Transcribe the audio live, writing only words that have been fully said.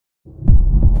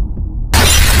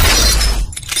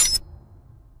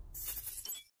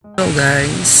Hello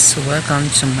guys, welcome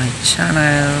to my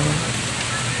channel.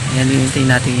 Ayan, hinintay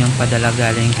natin yung padala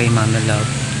galing kay Mami Love,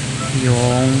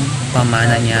 yung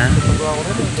pamana niya.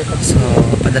 So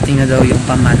padating na daw yung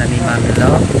pamana ni Mami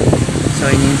Love, so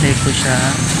hinintay ko siya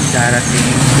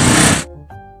darating.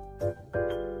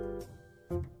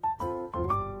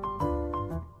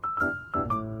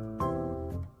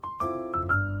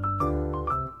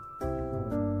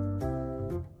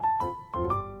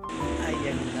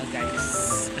 Ayan na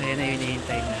guys, ayan na yung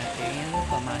hinihintay natin, yung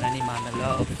pamana ni Mami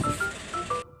Love.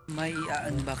 May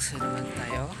unbox na naman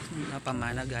tayo na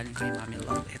pamana galing kay Mami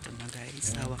Love. Ito na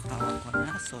guys, hawak-hawak ko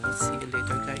na. So see you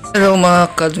later guys. Hello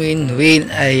mga kadwin-win,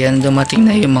 ayan dumating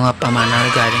na yung mga pamana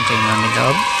galing kay Mami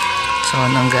Love. So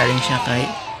nanggaling siya kay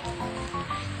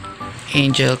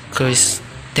Angel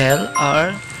Cristel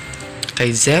R, kay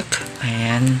Zek.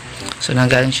 Ayan, so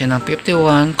nanggaling siya ng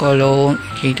 51 Cologne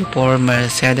 84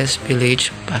 Mercedes Village,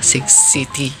 Pasig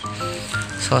City.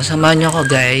 So samahan nyo ko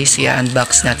guys,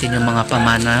 i-unbox natin yung mga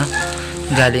pamana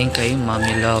galing kay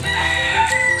Mami Love.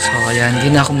 So ayan,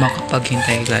 hindi na ako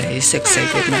makapaghintay guys,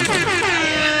 excited na ako.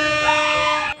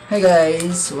 Hi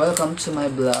guys, welcome to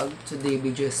my vlog. Today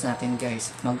videos natin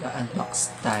guys,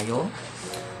 mag-unbox tayo.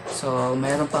 So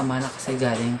mayroong pamana kasi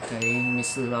galing kay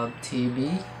Miss Love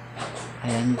TV.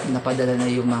 Ayan, napadala na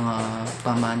yung mga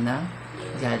pamana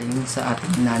galing sa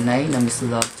ating nanay na Miss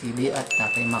Love TV at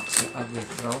Tatay Max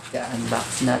Agretro.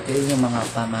 I-unbox natin yung mga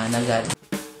pamana galing.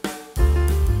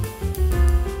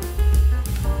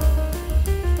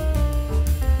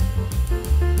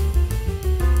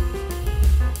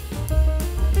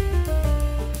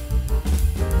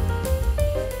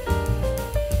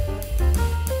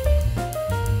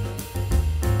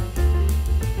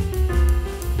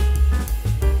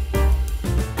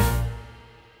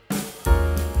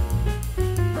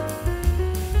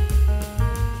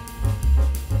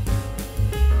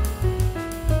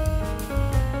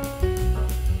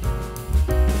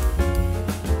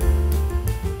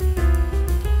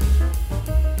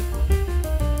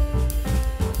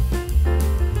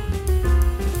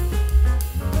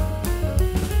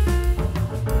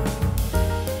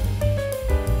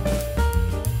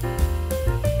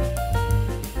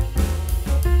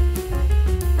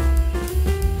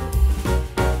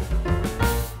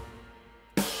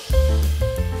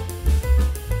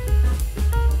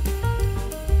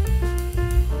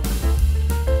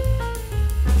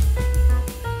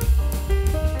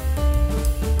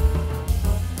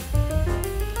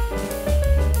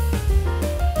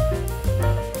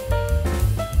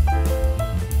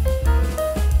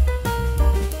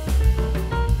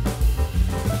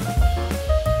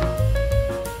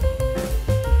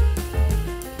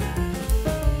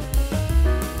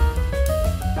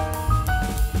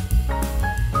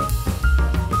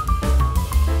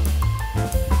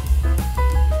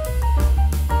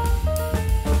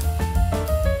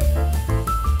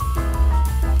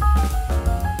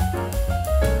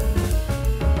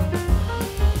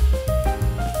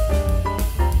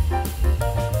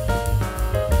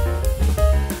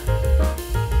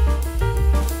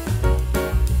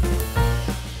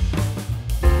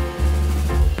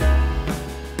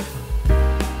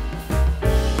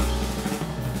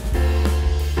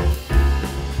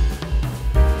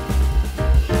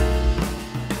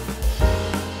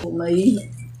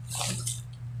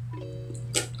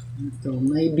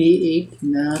 May B8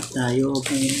 na tayo.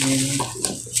 Ito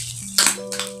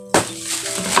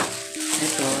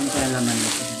ang kalaman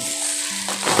nito.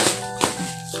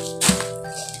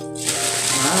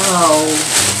 Wow!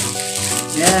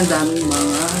 Yan, daming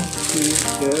mga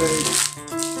t-shirt.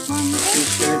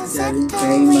 T-shirt galing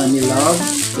kay Mami Love.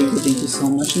 Thank you so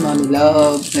much Mami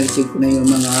Love. Narisig ko na yung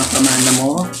mga pamana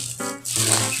mo.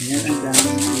 Yan, ang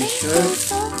daming t-shirt.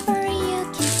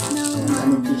 Ang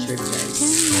daming t-shirt guys.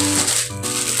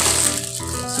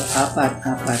 So, apat.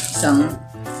 Isang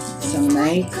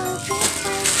Nike.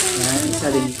 Yan, isa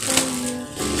rin.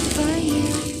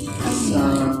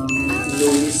 Isang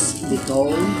Louis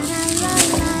Vuitton.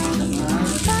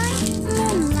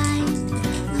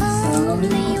 Isang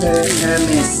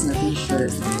Hermes na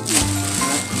t-shirt.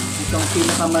 At itong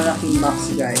pinakamalaking box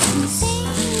guys. So,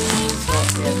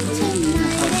 ito yung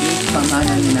pinaka-big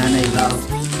pamana ni Nanay Love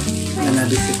na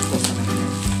na-visit ko sa kanya.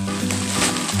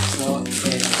 So,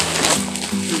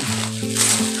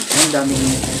 ang daming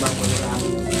bago lang.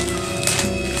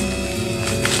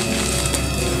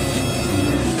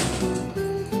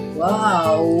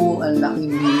 Wow! Ang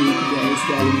laking mini guys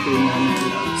galing kay Mami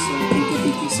Love. So,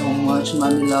 thank you so much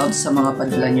Mami Love sa mga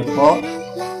padala niyo po.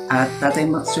 At Tatay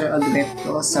Master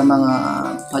Agretro sa mga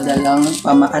padalang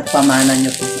at pamana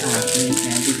niyo po sa akin.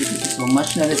 And thank you so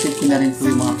much. Na-receive ko na rin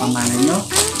po yung mga pamana niyo.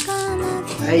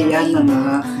 Ayan na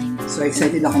nga. So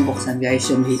excited akong buksan guys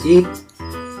yung B8.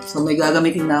 So may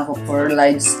gagamitin na ako for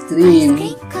live stream.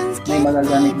 May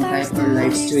magagamit na tayo for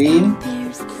live stream.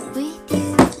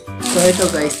 So ito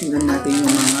guys, tingnan natin yung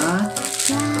mga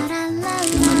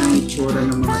itsura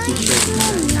ng mga t-shirt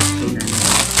na kailangan.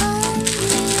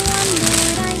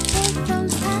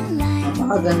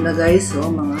 Napakaganda guys, oh,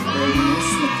 mga fairness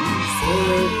na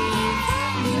t-shirt.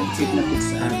 Ayan, fit na fit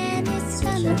sa akin.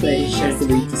 So syempre, i-share ko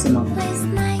dito sa mga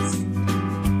fairness.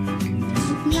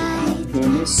 Ang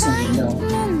ganda.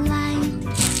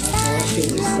 Tapos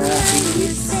yung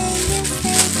isa is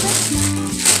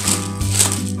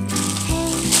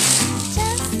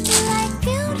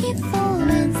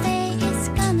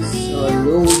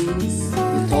Louis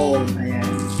Vuitton. Ayan.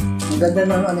 Ang ganda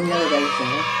ng ano niya guys.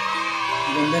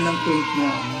 Ang ganda ng print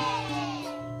na.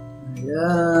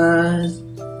 Ayan.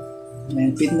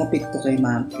 Ayan. Fit na fit to kay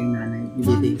ma'am, kay nanay.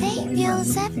 Bibili ko kay ma'am.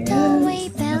 Ayan.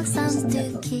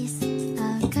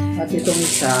 At itong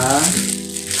isa.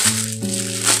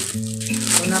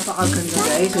 So, napakaganda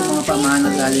guys. Yung mga pamana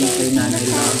galing kay nanay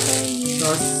lang.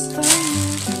 Tapos,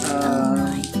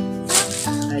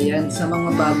 ayan, sa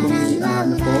mga bagong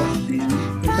ano po, ayan.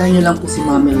 Punta nyo lang po si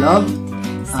Mommy Love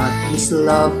at Miss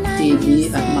Love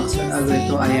TV at Maxwell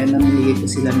Alberto. Ayan, namimigay po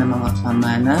sila ng mga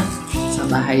pamana sa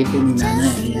bahay po ni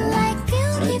nanay. Ayan.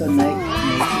 So ito,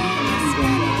 Nike.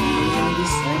 Ang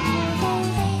design.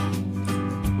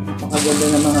 Napakaganda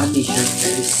ng mga t-shirt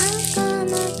guys.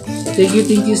 So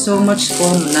thank you so much po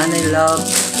Nanay Love.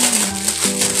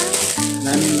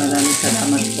 Maraming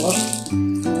salamat po.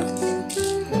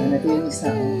 Ito yung isa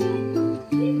ko.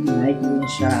 Nike din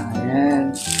siya.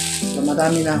 Ayan. So,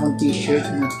 marami na akong t-shirt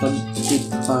na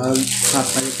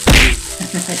pagpapalit.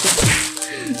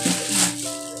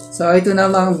 So, ito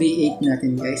namang B8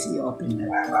 natin guys. I-open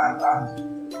natin.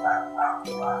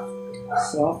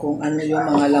 So, kung ano yung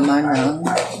mga laman ng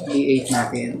B8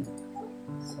 natin.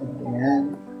 So,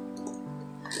 ayan.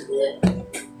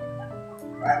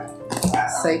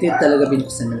 Excited talaga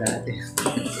binuksan na natin.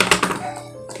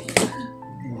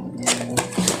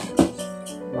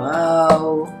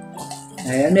 Wow!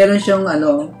 Ayan, meron siyang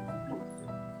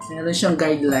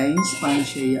guidelines paano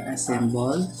siya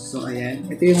i-assemble. So, ayan.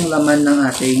 Ito yung laman ng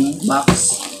ating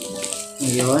box.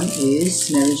 Ngayon is,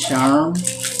 meron siyang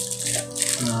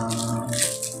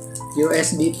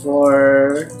USB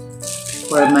for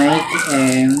mic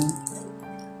and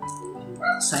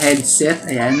sa headset.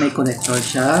 Ayan, may connector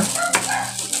siya.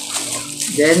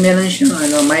 Then, meron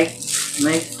siyang mic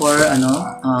for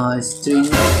string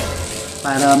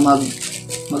para mag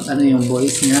yung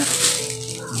voice niya.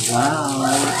 Wow!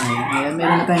 Ayan,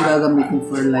 meron na tayong gagamitin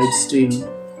for live stream.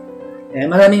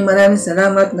 Ayan, maraming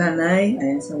salamat nanay.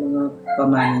 Ayan, sa mga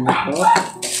pamanin niyo po.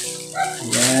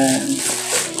 Ayan.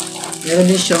 Meron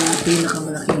din siyang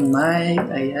pinakamalaking mic.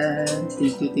 Ayan.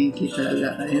 Thank you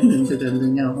talaga. Ayan, ganda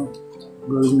niya. Oh.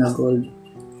 Gold na gold.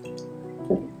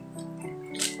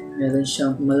 Meron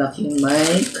siyang malaking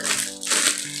mic.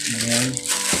 Ayan.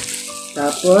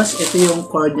 Tapos, ito yung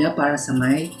cord niya para sa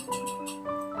mic.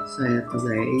 So, ito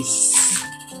guys.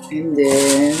 And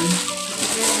then,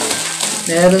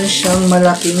 meron siyang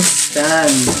malaking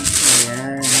stand.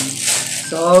 Ayan.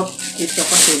 So, ito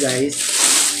kasi guys,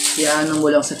 iano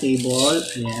mo lang sa table.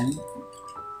 Ayan.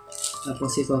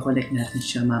 Tapos, i-connect natin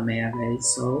siya mamaya guys.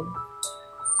 So,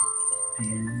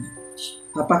 ayan.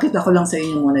 Papakita ko lang sa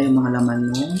inyo muna yung mga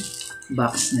laman ng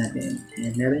box natin.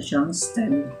 Ayan. Meron siyang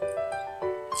stand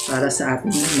para sa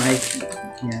ating mic.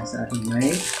 Ayan, sa ating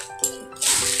mic.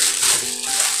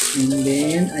 And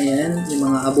then, ayan,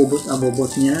 yung mga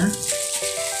abobot niya.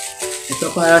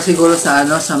 Ito para siguro sa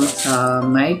sa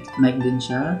mic. Mic din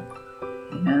siya.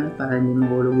 Ayan, para hindi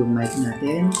mahulog yung mic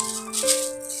natin.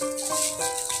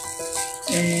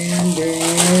 And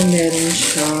then, meron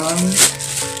siyang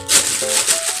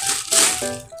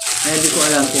hindi ko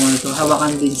alam kung ano ito.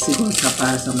 Hawakan din siguro sa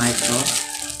para sa mic to.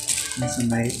 Sa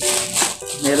mic.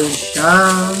 Meron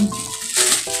siyang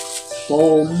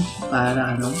foam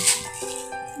para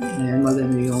ayan,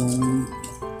 magano yung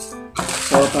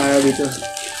so para dito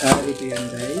yan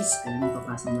guys. Ayan,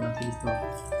 papasok mo lang dito.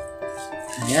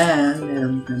 Ayan,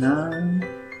 meron ka ng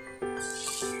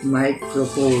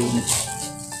microphone.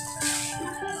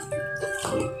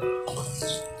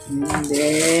 And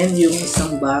then, yung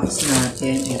isang box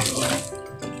natin, ito.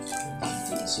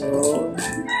 So,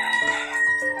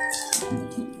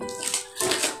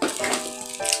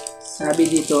 sabi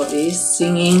dito is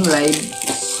singing live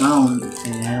sound.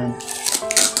 Ayan.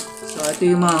 So, ito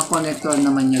yung mga connector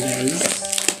naman niya guys.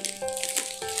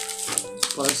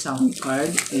 For sound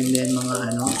card. And then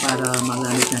mga para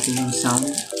magamit natin yung sound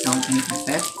and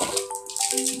effect.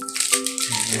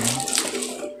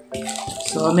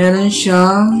 So, meron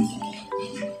siyang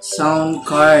sound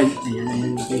card.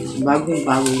 Ayan.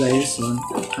 Bagong-bago guys. So,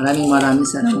 maraming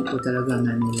salamat po talaga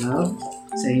NANAY Love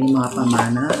sa inyong mga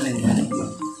pamana. Ayan.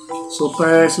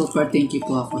 Super thank you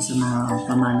po ako sa mga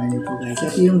pamana niyo po guys.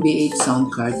 Ito yung B8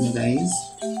 sound card niya guys.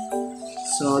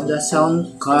 So, the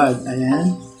sound card.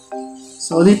 Ayan.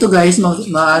 So, dito guys,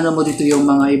 maano mo dito yung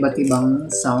mga iba't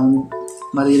ibang sound.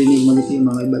 Maririnig mo dito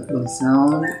yung mga iba't ibang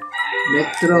sound.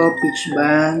 Electro, pitch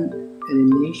band,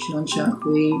 elimination,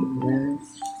 shockwave, ayan.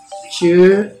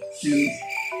 Cheer,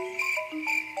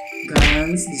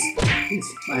 guns,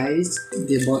 despise,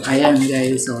 debot. Ayan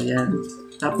guys, so ayan.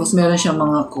 Tapos meron siyang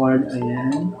mga chord,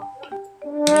 ayan.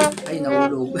 Ay,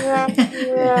 nahulog.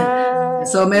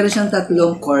 So, meron siyang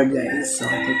tatlong chord guys. So,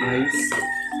 ito guys.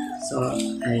 So,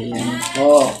 ayan.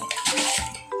 Oh.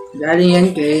 Galing yan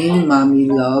kay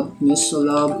Mommy Love, Miss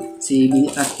Love,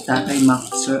 CB, at Tatay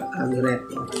Maxer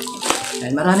Agreto.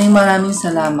 Ayan. Maraming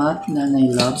salamat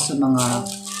NANAY Love sa mga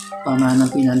pamanang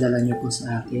pinadala niyo po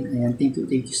sa akin. Ayan. Thank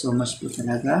you so much po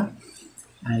talaga.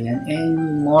 Ayan.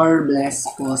 And more bless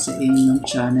po sa inyong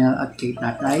channel at kay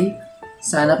Tatay.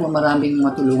 Sana po maraming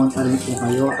matulungan pa rin po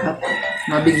kayo at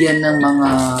mabigyan ng mga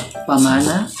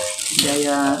pamana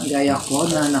gaya ko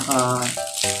na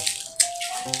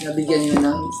nabigyan nyo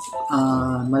ng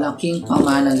malaking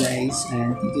pamana guys.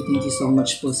 And thank you so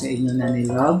much po sa inyo NANAY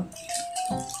Love.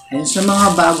 And sa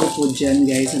mga bago po dyan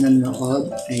guys na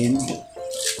nanonood, ayan,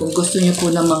 kung gusto nyo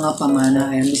po ng mga pamana,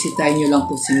 ayan, bisitahin nyo lang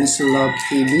po si Miss Love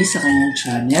TV sa kanyang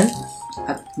channel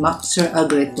at Maxer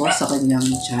Agreto sa kanyang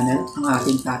channel, ang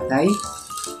aking tatay.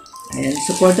 Ayan,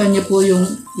 supportan nyo po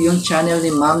yung channel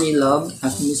ni Mommy Love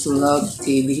at Miss Love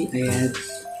TV. Ayan.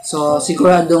 So,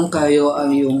 siguradong kayo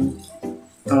ay yung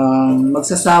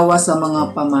magsasawa sa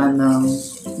mga pamanang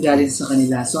galing sa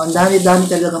kanila. So, ang dami-dami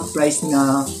talagang price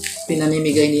na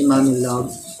pinamimigay ni Mommy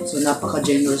Love. So,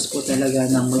 napaka-generous po talaga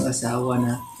ng mag-asawa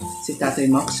na si Tatay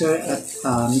Maxer at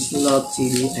Miss Love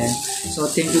TV. And so,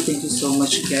 thank you so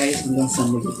much guys. Hanggang sa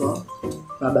muli po.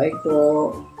 Bye-bye po.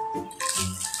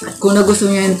 At kung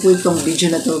nagustuhan niyo po itong video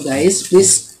na to guys,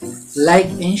 please like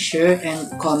and share and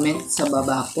comment sa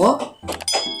baba po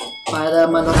para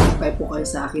ma-notify po kayo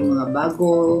sa aking mga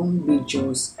bagong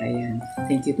videos. Ayan.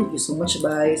 Thank you so much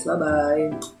guys.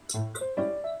 Bye-bye.